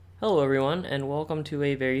Hello, everyone, and welcome to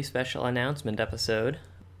a very special announcement episode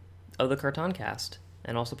of the Cartoncast,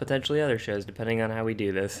 and also potentially other shows, depending on how we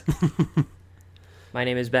do this. My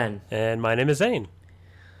name is Ben. And my name is Zane.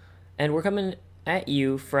 And we're coming at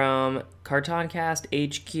you from Cartoncast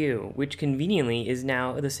HQ, which conveniently is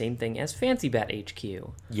now the same thing as Fancybat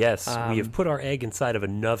HQ. Yes, we have put our egg inside of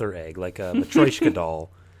another egg, like a Matryoshka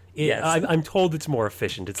doll. Yes. I'm told it's more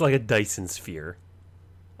efficient. It's like a Dyson sphere.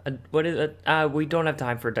 What is it? We don't have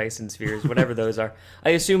time for Dyson spheres, whatever those are. I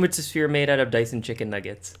assume it's a sphere made out of Dyson chicken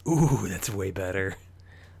nuggets. Ooh, that's way better.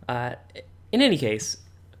 In any case,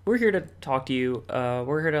 we're here to talk to you.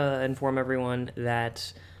 We're here to inform everyone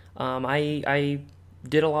that I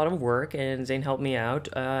did a lot of work, and Zane helped me out,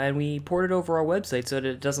 and we ported over our website so that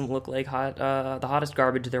it doesn't look like the hottest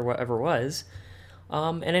garbage there ever was.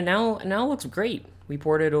 And it now looks great. We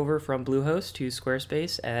ported over from Bluehost to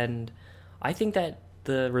Squarespace, and I think that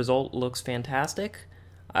the result looks fantastic.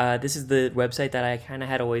 This is the website that I kind of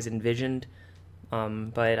had always envisioned,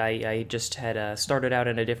 but I just had started out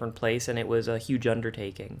in a different place, and it was a huge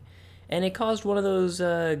undertaking. And it caused one of those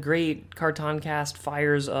great Cartoncast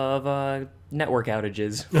fires of network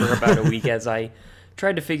outages for about a week as I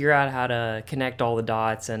tried to figure out how to connect all the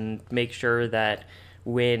dots and make sure that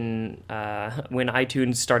when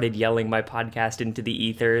iTunes started yelling my podcast into the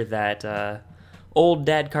ether that old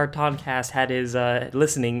Dad Cartoncast had his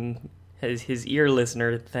his ear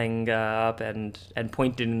listener thing up and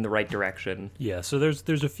pointed in the right direction. Yeah, so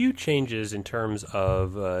there's a few changes in terms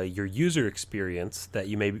of your user experience that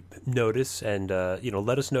you may notice, and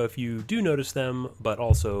let us know if you do notice them. But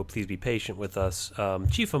also, please be patient with us.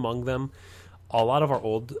 Chief among them, a lot of our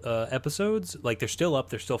old episodes, like they're still up,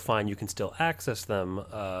 they're still fine. You can still access them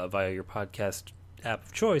via your podcast app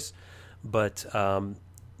of choice, but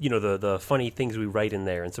the funny things we write in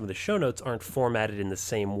there and some of the show notes aren't formatted in the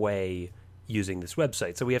same way using this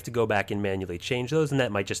website. So we have to go back and manually change those, and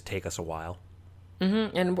that might just take us a while.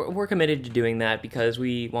 Mm-hmm. And we're committed to doing that because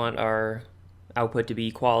we want our output to be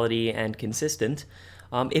quality and consistent.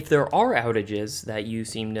 If there are outages that you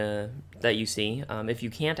see, if you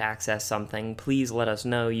can't access something, please let us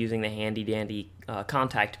know using the handy-dandy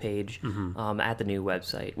contact page at the new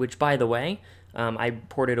website, which, by the way, I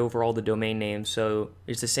ported over all the domain names, so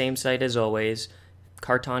it's the same site as always,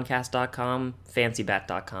 cartoncast.com,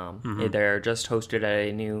 fancybat.com. They're just hosted at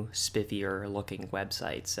a new, spiffier-looking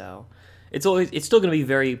website, so it's still going to be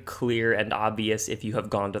very clear and obvious if you have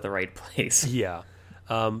gone to the right place. Yeah.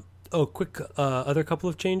 Quick other couple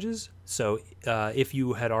of changes. So if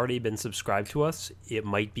you had already been subscribed to us, it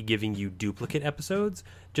might be giving you duplicate episodes.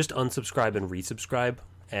 Just unsubscribe and resubscribe,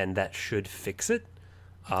 and that should fix it.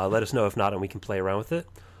 Let us know if not, and we can play around with it.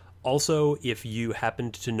 Also, if you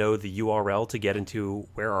happened to know the URL to get into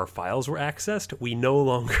where our files were accessed, we no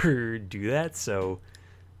longer do that, so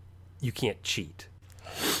you can't cheat.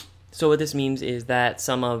 So what this means is that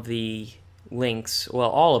some of the links,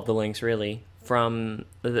 well, all of the links really, from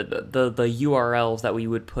the URLs that we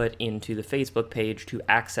would put into the Facebook page to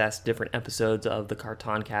access different episodes of the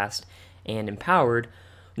Cartoncast and Empowered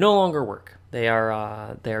no longer work. They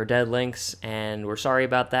are dead links, and we're sorry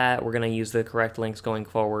about that. We're going to use the correct links going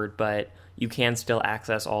forward, but you can still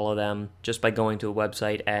access all of them just by going to a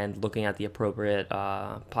website and looking at the appropriate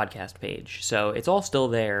podcast page. So it's all still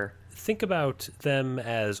there. Think about them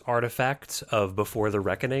as artifacts of Before the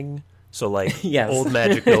Reckoning. So, like, yes. Old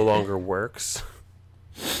magic no longer works.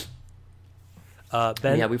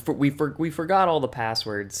 Ben? Yeah, we forgot all the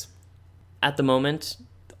passwords. At the moment,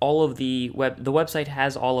 all of the website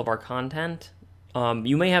has all of our content.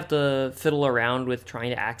 You may have to fiddle around with trying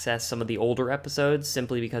to access some of the older episodes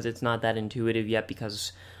simply because it's not that intuitive yet,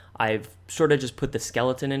 because I've sort of just put the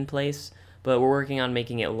skeleton in place, but we're working on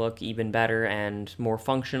making it look even better and more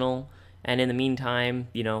functional. And in the meantime,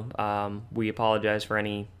 we apologize for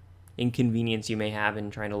any inconvenience you may have in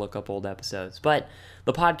trying to look up old episodes. But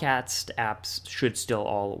the podcast apps should still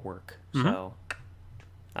all work. So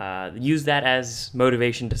use that as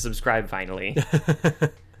motivation to subscribe finally.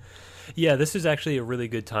 Yeah, this is actually a really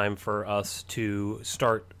good time for us to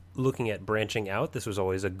start looking at branching out. This was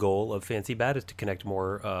always a goal of Fancybat, is to connect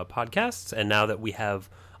more podcasts. And now that we have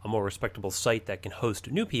a more respectable site that can host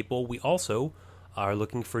new people, we also are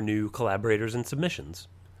looking for new collaborators and submissions.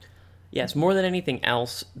 Yes, more than anything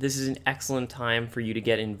else, this is an excellent time for you to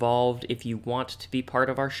get involved if you want to be part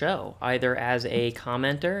of our show, either as a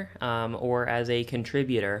commenter or as a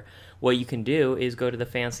contributor. What you can do is go to the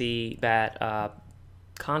Fancybat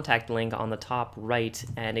contact link on the top right,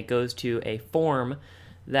 and it goes to a form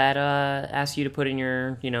that asks you to put in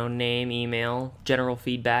your name, email, general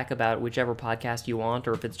feedback about whichever podcast you want,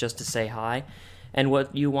 or if it's just to say hi. and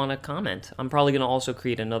what you want to comment. I'm probably going to also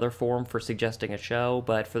create another form for suggesting a show,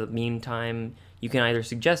 but for the meantime, you can either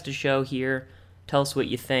suggest a show here, tell us what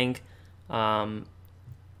you think.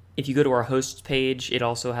 If you go to our hosts page, it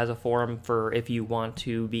also has a forum for if you want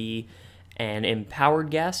to be an empowered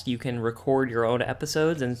guest. You can record your own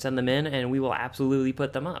episodes and send them in, and we will absolutely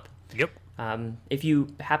put them up. Yep. If you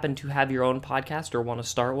happen to have your own podcast or want to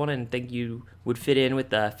start one and think you would fit in with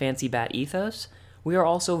the Fancybat ethos, we are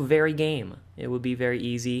also very game. It would be very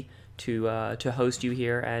easy to host you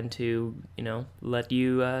here and to let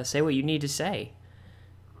you say what you need to say.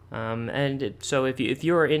 So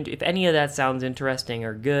if any of that sounds interesting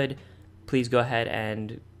or good, please go ahead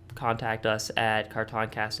and contact us at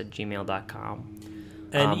cartoncast@gmail.com.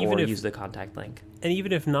 Or use the contact link. And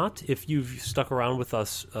even if not, if you've stuck around with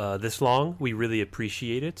us this long, we really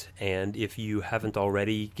appreciate it. And if you haven't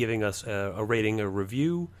already, giving us a rating or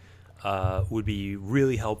review would be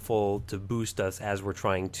really helpful to boost us as we're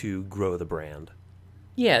trying to grow the brand.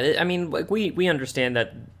 Yeah, I mean, like we understand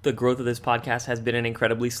that the growth of this podcast has been an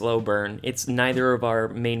incredibly slow burn. It's neither of our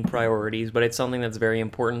main priorities, but it's something that's very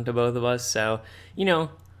important to both of us. So,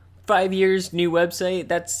 5 years, new website,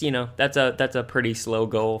 that's a pretty slow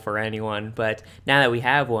goal for anyone. But now that we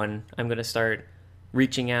have one, I'm going to start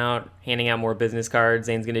reaching out, handing out more business cards.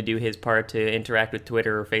 Zane's going to do his part to interact with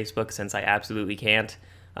Twitter or Facebook since I absolutely can't.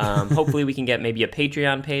 Hopefully we can get maybe a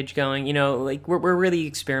Patreon page going. We're really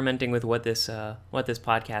experimenting with what this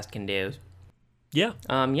podcast can do. Yeah.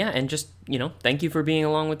 And just, thank you for being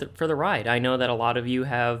along for the ride. I know that a lot of you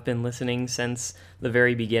have been listening since the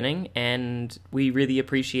very beginning, and we really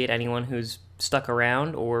appreciate anyone who's stuck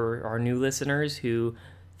around or our new listeners who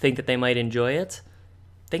think that they might enjoy it.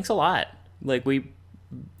 Thanks a lot. We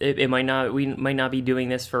might not be doing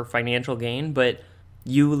this for financial gain, but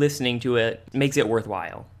you listening to it makes it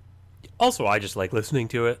worthwhile. Also, I just like listening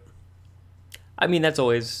to it. I mean, that's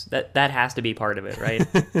always that has to be part of it, right?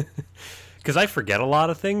 Because I forget a lot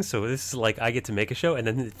of things, so this is like I get to make a show, and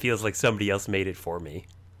then it feels like somebody else made it for me.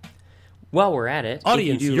 While we're at it,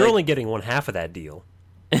 audience, you're only getting one half of that deal.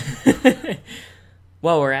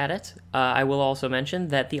 While we're at it, I will also mention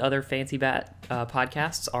that the other Fancybat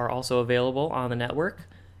podcasts are also available on the network.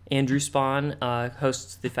 Andrew Spahn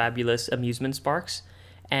hosts the fabulous Amusement Sparks,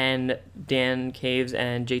 and Dan Caves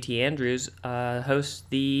and JT Andrews host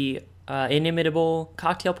the inimitable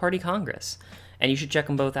Cocktail Party Congress. And you should check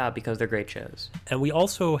them both out because they're great shows. And we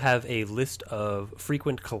also have a list of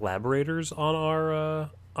frequent collaborators on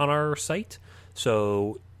our site,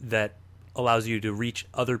 so that allows you to reach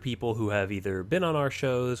other people who have either been on our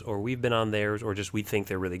shows or we've been on theirs, or just we think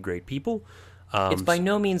they're really great people. It's by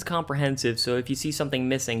no means comprehensive, so if you see something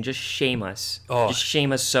missing, just shame us. Just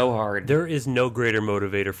shame us so hard. There is no greater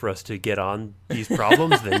motivator for us to get on these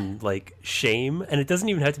problems than, shame. And it doesn't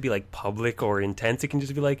even have to be, public or intense. It can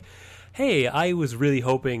just be like, hey, I was really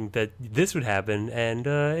hoping that this would happen, and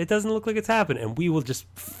it doesn't look like it's happened. And we will just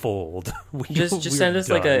fold. Just send us,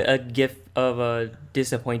 done. A gif of a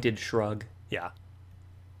disappointed shrug. Yeah.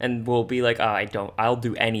 And we'll be like, I'll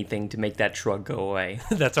do anything to make that shrug go away.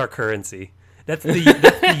 That's our currency. That's the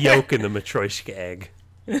yolk in the Matryoshka egg.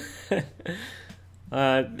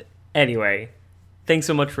 Anyway, thanks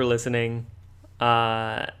so much for listening.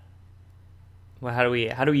 Well, how do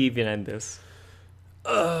we even end this?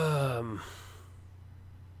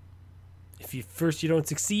 If you don't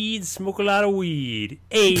succeed, smoke a lot of weed.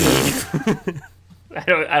 Hey.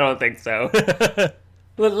 I don't think so.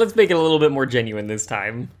 Let's make it a little bit more genuine this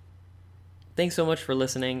time. Thanks so much for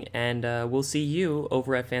listening, and we'll see you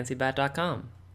over at fancybat.com.